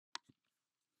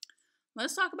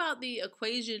Let's talk about the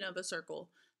equation of a circle.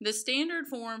 The standard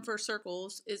form for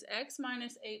circles is x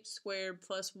minus h squared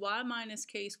plus y minus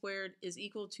k squared is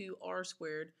equal to r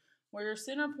squared, where your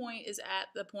center point is at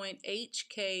the point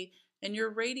hk and your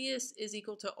radius is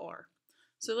equal to r.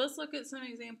 So let's look at some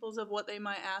examples of what they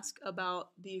might ask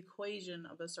about the equation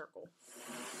of a circle.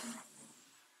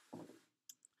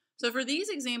 So for these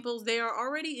examples, they are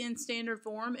already in standard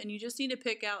form and you just need to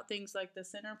pick out things like the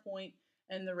center point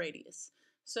and the radius.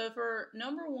 So for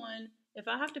number one, if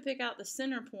I have to pick out the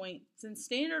center point, since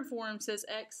standard form says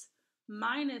x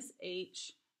minus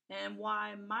h and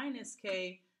y minus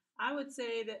k, I would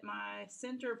say that my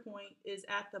center point is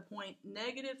at the point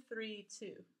 -3,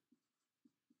 2.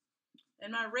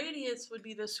 And my radius would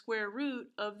be the square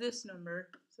root of this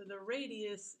number, so the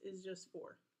radius is just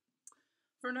 4.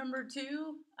 For number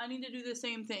two, I need to do the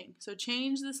same thing. So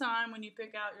change the sign when you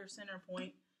pick out your center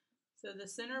point. So the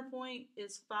center point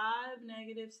is 5,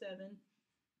 -7.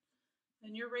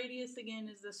 And your radius, again,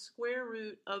 is the square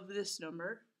root of this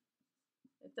number.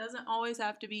 It doesn't always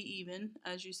have to be even,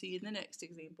 as you see in the next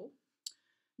example.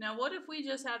 Now, what if we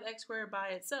just have x squared by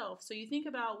itself? So you think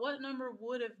about what number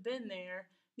would have been there.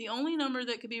 The only number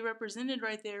that could be represented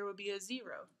right there would be a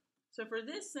 0. So for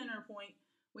this center point,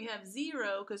 we have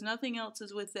 0 because nothing else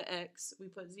is with the x. We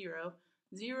put 0.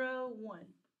 0,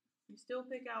 1. You still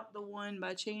pick out the 1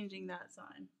 by changing that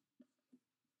sign.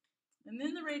 And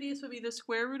then the radius would be the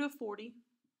square root of 40.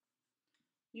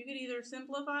 You could either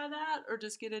simplify that or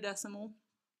just get a decimal.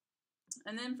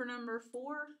 And then for number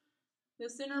 4, the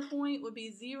center point would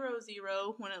be 0,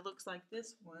 0 when it looks like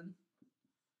this one.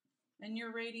 And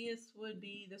your radius would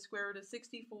be the square root of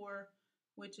 64,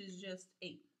 which is just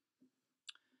 8.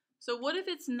 So what if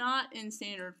it's not in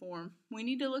standard form? We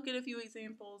need to look at a few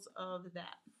examples of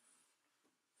that.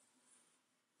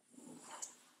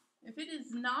 If it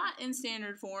is not in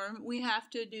standard form, we have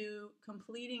to do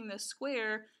completing the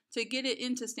square to get it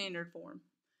into standard form.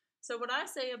 So what I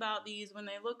say about these, when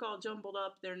they look all jumbled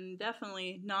up, they're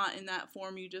definitely not in that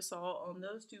form you just saw on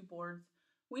those two boards.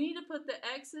 We need to put the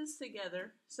x's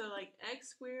together. So like x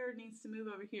squared needs to move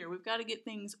over here. We've got to get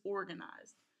things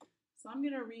organized. So I'm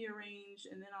going to rearrange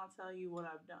and then I'll tell you what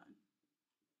I've done.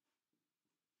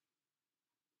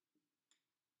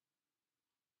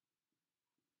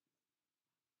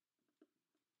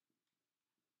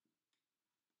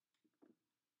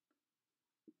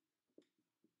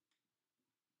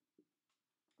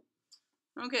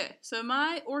 Okay, so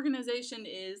my organization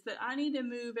is that I need to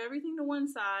move everything to one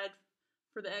side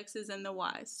for the x's and the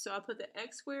y's. So I put the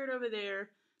x squared over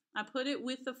there, I put it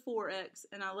with the 4x,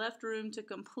 and I left room to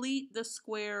complete the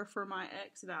square for my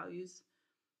x values.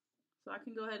 So I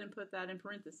can go ahead and put that in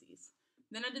parentheses.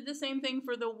 Then I did the same thing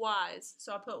for the y's.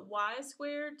 So I put y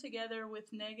squared together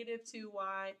with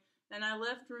 -2y, and I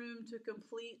left room to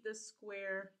complete the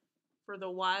square for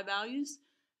the y values.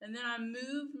 And then I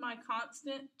moved my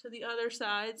constant to the other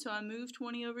side, so I moved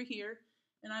 20 over here,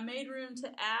 and I made room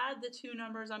to add the two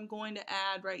numbers I'm going to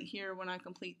add right here when I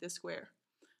complete the square.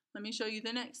 Let me show you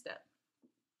the next step.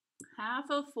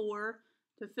 Half of 4,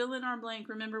 to fill in our blank,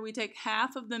 remember we take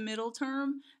half of the middle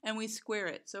term and we square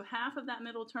it. So half of that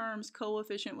middle term's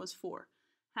coefficient was 4.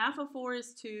 Half of 4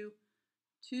 is 2.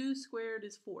 2 squared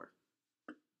is 4.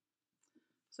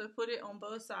 So put it on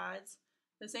both sides.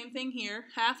 The same thing here.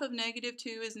 Half of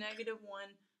 -2 is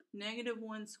 -1.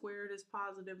 -1 squared is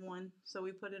 +1. So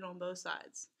we put it on both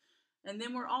sides. And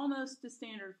then we're almost to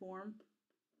standard form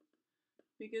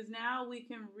because now we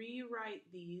can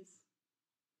rewrite these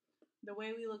the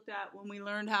way we looked at when we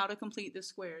learned how to complete the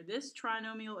square. This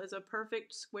trinomial is a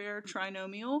perfect square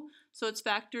trinomial, so its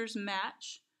factors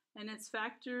match, and its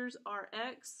factors are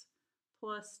x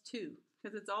plus 2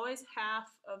 because it's always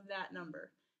half of that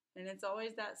number. And it's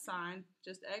always that sign,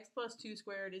 just x plus 2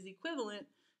 squared is equivalent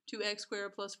to x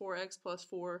squared plus 4x plus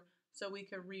 4, so we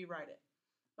could rewrite it.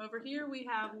 Over here we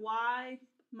have y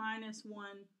minus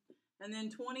 1, and then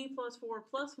 20 plus 4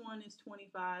 plus 1 is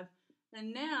 25,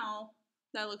 and now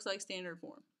that looks like standard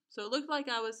form. So it looked like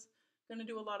I was going to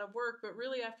do a lot of work, but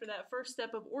really after that first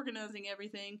step of organizing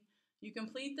everything, you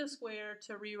complete the square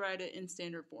to rewrite it in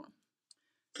standard form.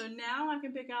 So now I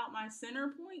can pick out my center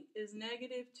point is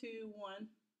 -2, 1.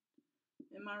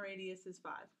 And my radius is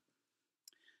 5.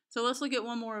 So let's look at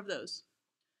one more of those.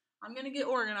 I'm going to get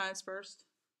organized first.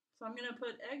 So I'm going to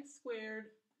put x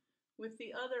squared with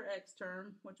the other x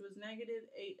term, which was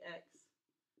 -8x.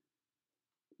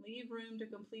 Leave room to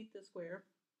complete the square.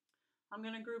 I'm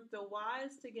going to group the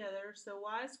y's together. So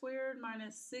y squared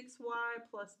minus 6y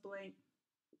plus blank.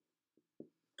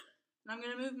 And I'm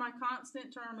going to move my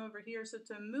constant term over here. So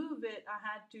to move it, I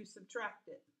had to subtract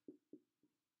it.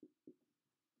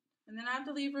 And then I have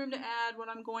to leave room to add what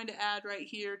I'm going to add right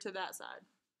here to that side.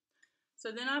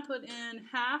 So then I put in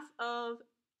half of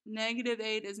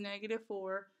 -8 is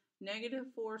 -4.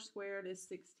 -4 squared is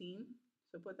 16.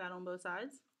 So put that on both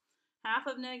sides. Half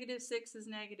of -6 is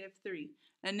 -3.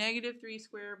 And -3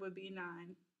 squared would be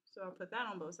 9. So I'll put that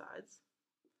on both sides.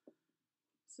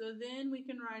 So then we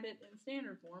can write it in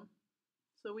standard form.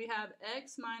 So we have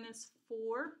x minus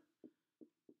 4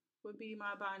 would be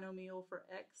my binomial for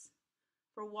x.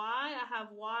 For y, I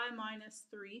have y minus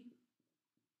 3.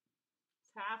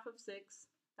 It's half of 6.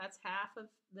 That's half of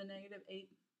the -8.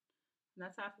 And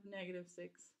that's half of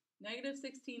 -6.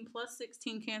 -16 plus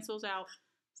 16 cancels out.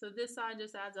 So this side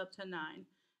just adds up to 9.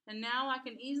 And now I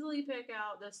can easily pick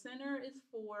out the center is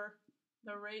 4.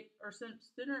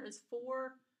 Center is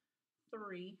 4,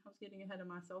 3. I was getting ahead of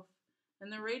myself.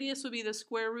 And the radius would be the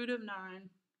square root of 9,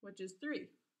 which is 3.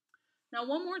 Now,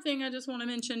 one more thing I just want to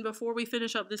mention before we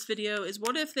finish up this video is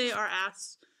what if they're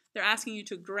asking you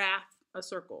to graph a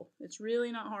circle? It's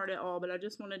really not hard at all, but I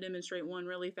just want to demonstrate one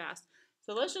really fast.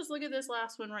 So let's just look at this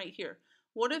last one right here.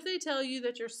 What if they tell you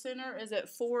that your center is at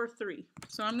 4, 3?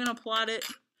 So I'm going to plot it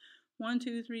 1,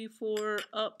 2, 3, 4,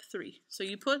 up 3. So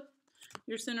you put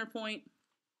your center point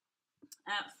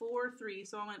at 4, 3.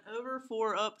 So I went over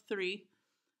 4, up 3.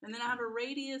 And then I have a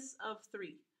radius of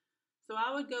 3. So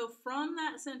I would go from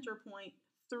that center point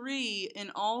 3 in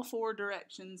all 4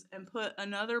 directions and put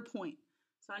another point.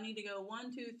 So I need to go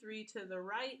 1, 2, 3 to the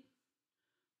right,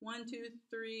 1, 2,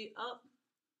 3 up,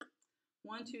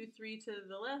 1, 2, 3 to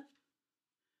the left,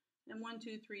 and 1,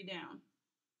 2, 3 down.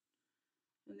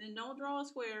 And then don't draw a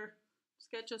square,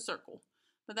 sketch a circle.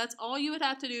 But that's all you would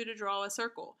have to do to draw a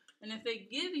circle. And if they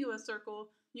give you a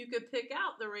circle, you could pick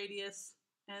out the radius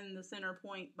and the center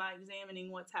point by examining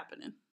what's happening.